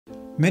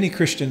Many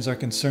Christians are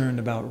concerned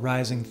about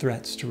rising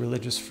threats to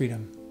religious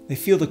freedom. They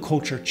feel the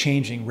culture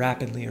changing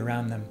rapidly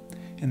around them,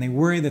 and they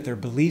worry that their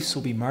beliefs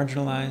will be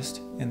marginalized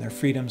and their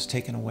freedoms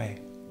taken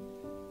away.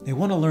 They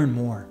want to learn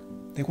more.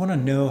 They want to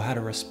know how to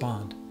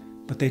respond,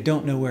 but they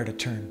don't know where to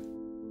turn.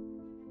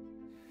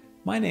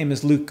 My name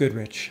is Luke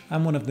Goodrich.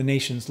 I'm one of the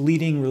nation's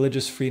leading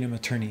religious freedom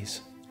attorneys.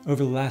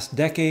 Over the last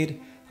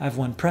decade, I've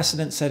won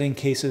precedent-setting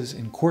cases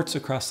in courts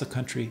across the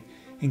country,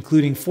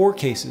 including 4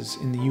 cases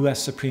in the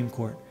U.S. Supreme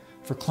Court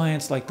for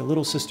clients like the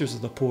Little Sisters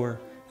of the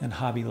Poor and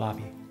Hobby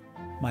Lobby.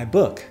 My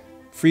book,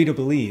 Free to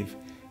Believe,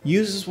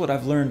 uses what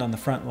I've learned on the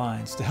front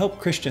lines to help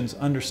Christians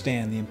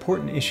understand the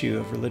important issue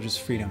of religious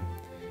freedom,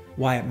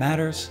 why it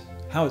matters,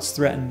 how it's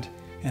threatened,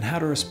 and how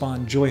to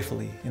respond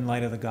joyfully in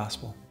light of the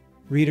gospel.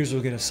 Readers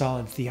will get a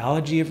solid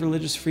theology of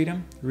religious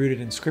freedom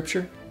rooted in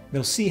Scripture.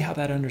 They'll see how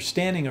that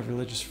understanding of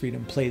religious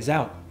freedom plays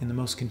out in the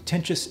most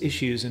contentious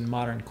issues in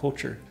modern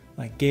culture,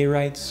 like gay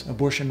rights,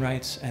 abortion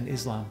rights, and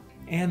Islam.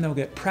 And they'll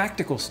get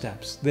practical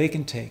steps they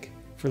can take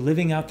for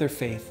living out their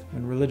faith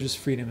when religious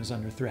freedom is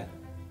under threat.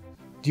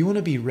 Do you want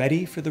to be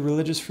ready for the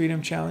religious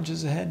freedom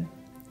challenges ahead?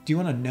 Do you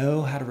want to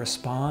know how to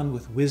respond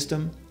with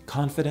wisdom,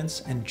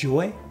 confidence, and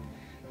joy?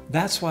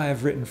 That's why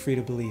I've written Free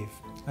to Believe.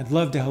 I'd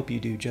love to help you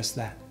do just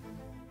that.